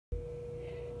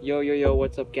Yo,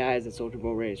 what's up guys? It's Ultra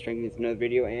Bull Race, bringing you another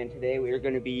video, and today we are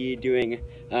going to be doing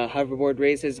hoverboard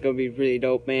races. It's going to be really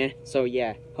dope, man. So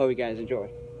yeah, hope you guys enjoy.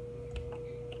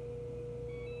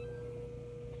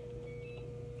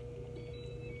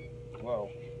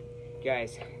 Whoa.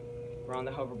 Guys, we're on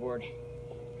the hoverboard.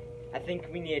 I think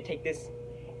we need to take this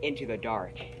into the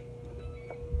dark.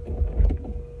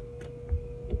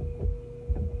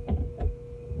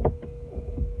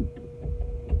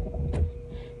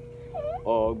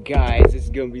 Oh guys, this is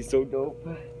gonna be so dope.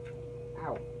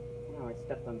 Ow. No, I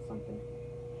stepped on something.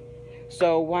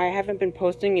 So why I haven't been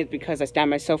posting is because I stabbed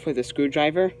myself with a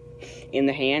screwdriver in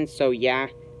the hand, so yeah,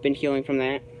 been healing from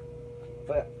that.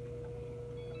 But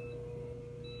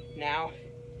now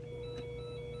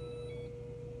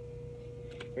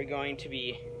we're going to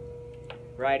be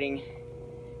riding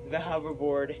the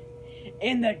hoverboard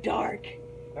in the dark.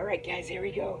 Alright guys, here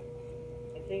we go.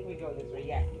 I think we go this way,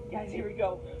 yeah. Guys, here we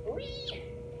go. Whee!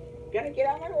 Gotta get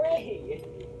out of my way.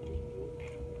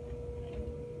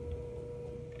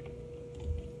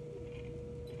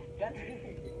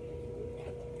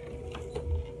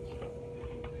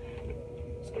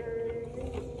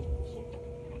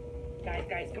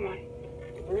 Guys, come on.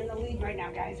 We're in the lead right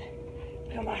now, guys.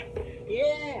 Come on.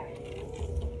 Yeah!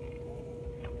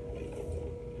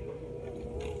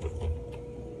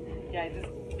 Guys,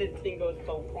 this thing goes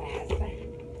so fast.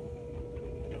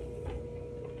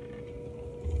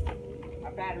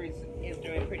 Our battery is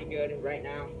doing pretty good right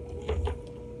now.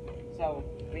 So,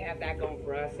 we have that going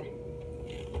for us.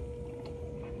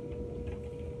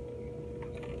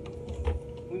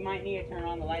 We might need to turn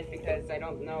on the lights because I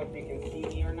don't know if you can see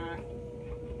me or not.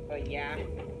 But yeah,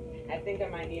 I think I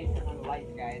might need to turn on the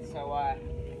lights, guys. So,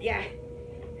 yeah.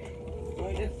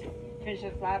 We'll just finish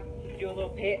this lap, do a little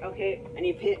pit. Okay, I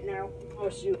need pit now. Oh,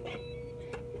 shoot.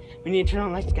 We need to turn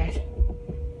on lights, guys.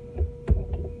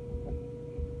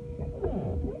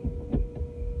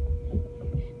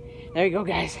 There you go,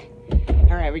 guys.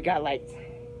 Alright, we got lights.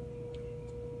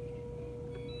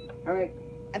 Alright,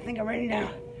 I think I'm ready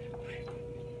now.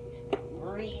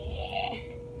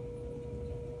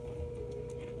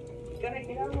 Gotta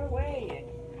get out of my way.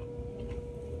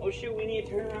 Oh shoot, we need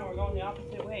to turn around. We're going the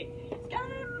opposite way.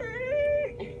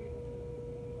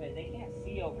 Wait, they can't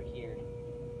see over here.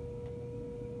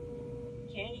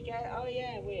 Can you guys? Oh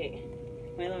yeah, wait,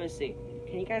 let me see.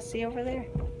 Can you guys see over there?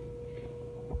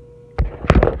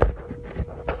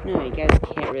 No, you guys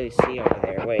can't really see over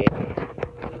there. Wait,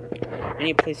 I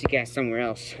need to place you guys somewhere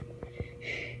else.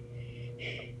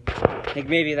 Like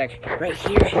maybe like right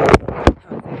here.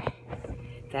 Okay.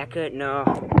 That good? No.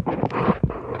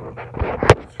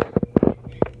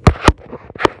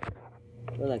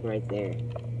 We're like right there.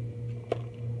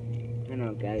 I don't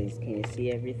know, guys. Can you see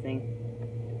everything?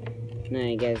 No,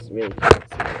 you guys really can't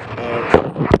see. I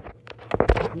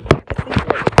think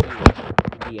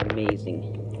that would be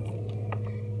amazing.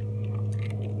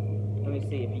 Let me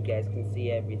see if you guys can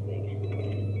see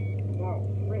everything. Oh,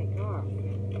 break off.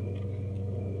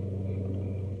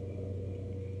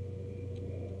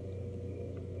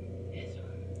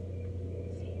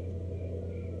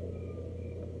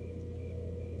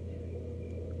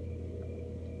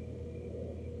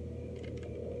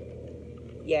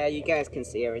 Yeah, you guys can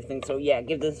see everything, so yeah,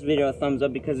 give this video a thumbs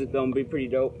up because it's gonna be pretty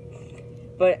dope.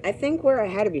 But I think where I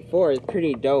had it before is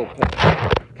pretty dope,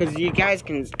 because you guys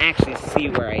can actually see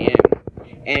where I am,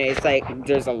 and it's like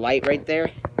there's a light right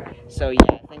there. So yeah,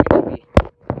 I think it'll be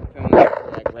from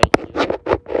like right here,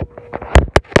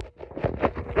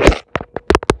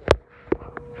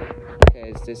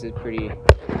 because this is pretty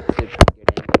good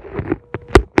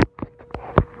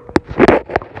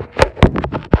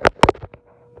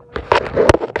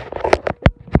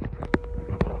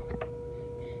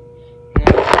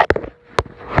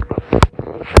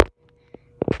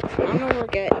angle.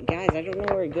 Guys, I don't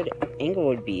know where a good angle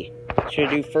would be. Should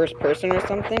I do first person or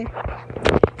something?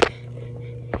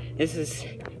 This is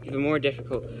even more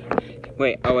difficult.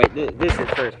 Wait, oh wait, this is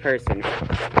first person.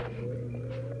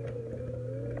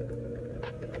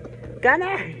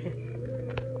 Gunner!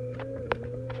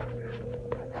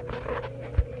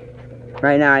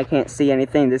 Right now I can't see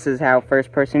anything. This is how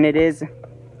first person it is.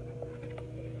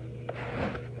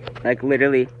 Like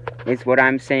literally, it's what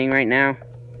I'm saying right now.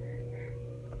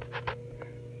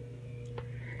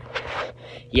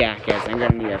 Yeah, guys, I'm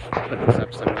gonna need to put this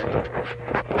up somewhere.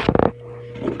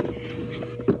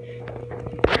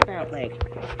 What about, like,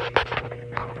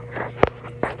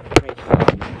 right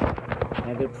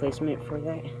here? A good placement for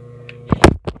that?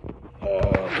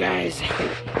 Oh, guys,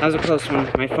 that was a close one.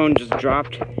 My phone just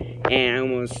dropped, and I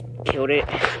almost killed it.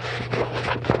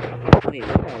 Wait,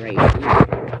 what about right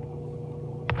here?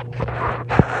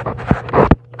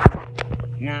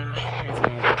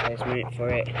 placement for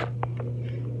it.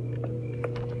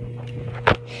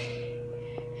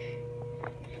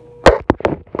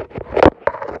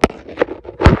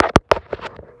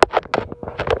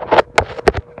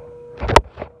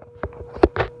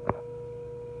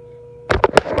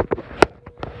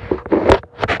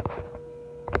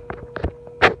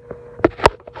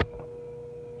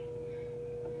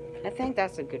 I think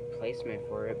that's a good placement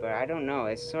for it, but I don't know.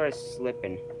 It's sort of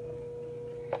slipping.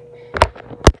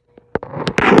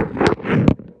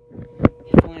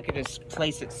 If only I could just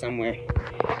place it somewhere.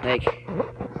 Like,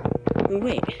 oh,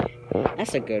 wait,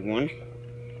 that's a good one.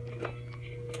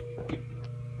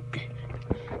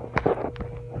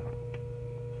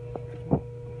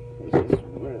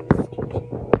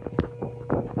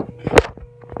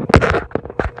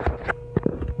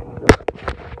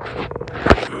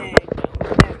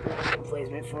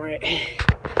 Placement for it.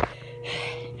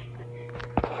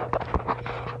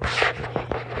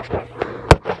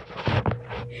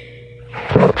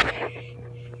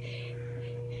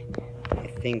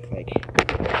 I think like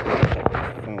the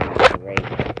phone is right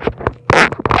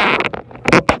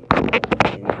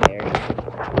in there.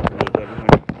 Be a good one.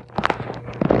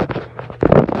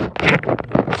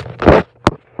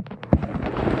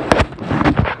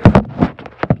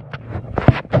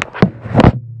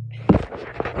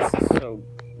 This is so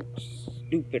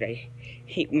stupid. I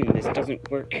hate when this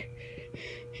doesn't work.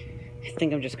 I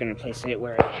think I'm just gonna place it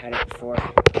where I had it before.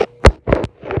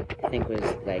 I think it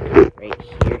was like right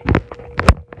here.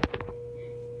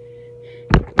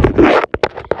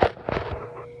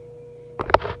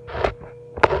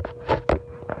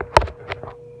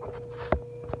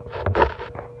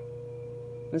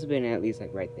 Must have been at least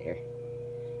like right there.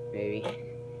 Maybe.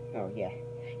 Oh yeah.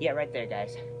 Yeah, right there,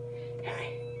 guys.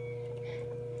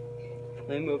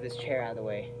 Let me move this chair out of the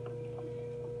way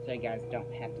so you guys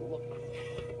don't have to look.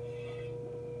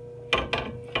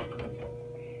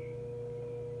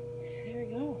 There we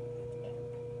go.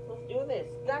 Let's do this.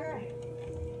 Gunner!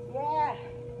 Yeah!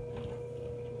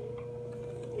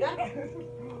 Gunner!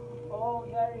 Oh,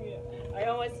 there you go. I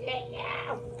almost hit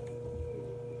you!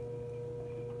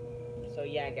 So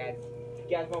yeah, guys. If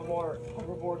you guys want more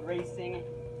hoverboard racing,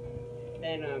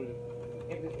 then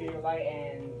give this video a like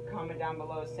and comment down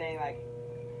below saying like,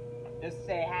 just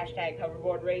say hashtag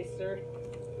hoverboard racer,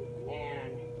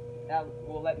 and that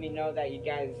will let me know that you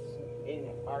guys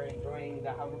are enjoying the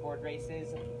hoverboard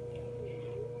races.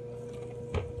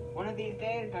 One of these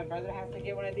days, my brother has to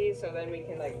get one of these, so then we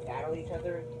can like battle each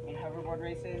other in hoverboard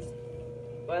races.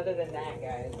 But other than that,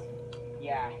 guys,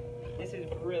 yeah, this is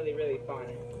really, really fun.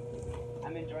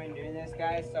 I'm enjoying doing this,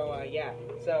 guys. So yeah,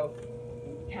 so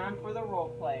time for the role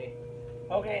play.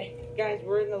 Okay, guys,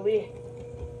 we're in the lead.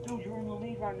 Dude, you're in the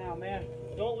lead right now, man.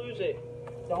 Don't lose it.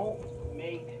 Don't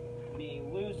make me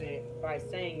lose it by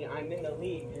saying I'm in the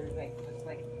lead. You're like, just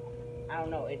like, I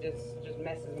don't know. It just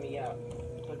messes me up.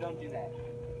 So don't do that.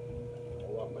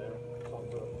 Hold up, man.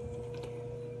 Something.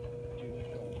 Dude,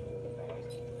 you're going really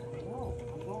fast. I know.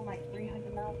 I'm going like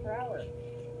 300 miles per hour.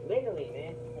 Literally,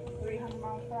 man. Like 300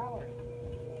 miles per hour.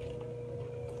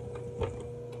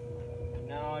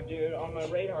 No, dude. On my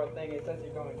radar thing, it says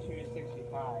you're going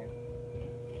 265.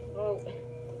 Well,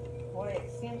 what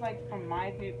it seems like from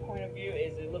my point of view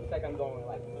is it looks like I'm going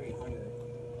like 300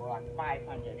 or like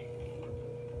 500.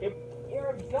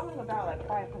 You're going about like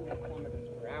 500 kilometers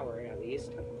per hour at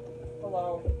least.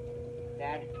 Hello,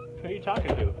 Dad. Who are you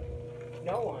talking to?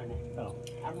 No one. Oh.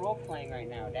 I'm role playing right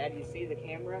now. Dad, you see the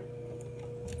camera?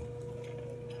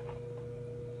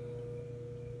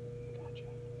 Gotcha.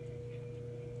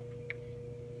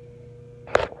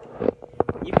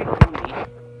 You can call me.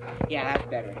 Yeah, that's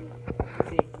better.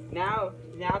 See, now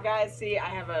guys, see, I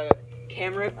have a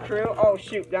camera crew. Oh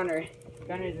shoot, Gunner.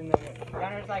 Gunner's in the way.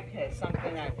 Gunner's like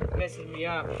something that messes me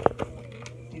up.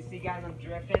 You see, guys, I'm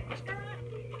drifting.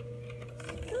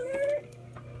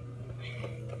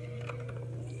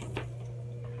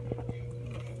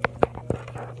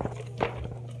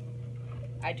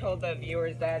 I told the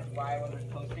viewers that's why I wasn't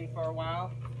posting for a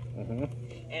while. Mm-hmm.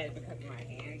 And it's because of my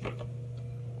hands.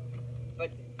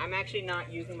 But I'm actually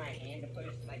not using my hand to push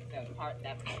like that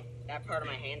part of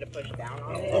my hand to push down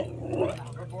on it, the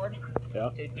hoverboard,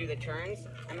 to do the turns.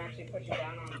 I'm actually pushing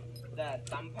down on the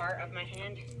thumb part of my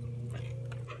hand,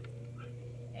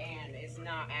 and it's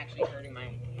not actually hurting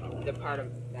the part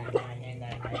of my hand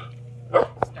that I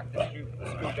stuck the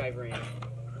screwdriver in.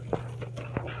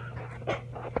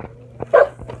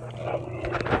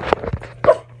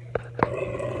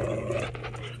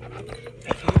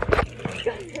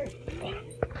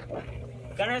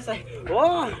 Gunner's like,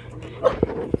 whoa!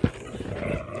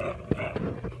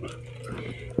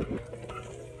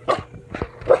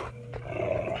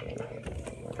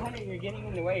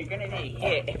 in the way, you're gonna get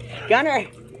hit. Gunner!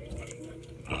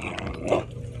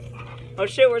 Oh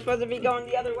shit, we're supposed to be going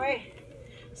the other way.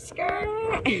 Skirt!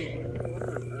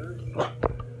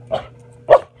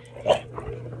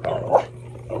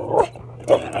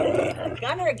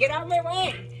 Gunner, get out of my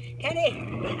way!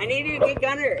 Kenny, I need you to get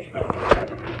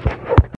Gunner.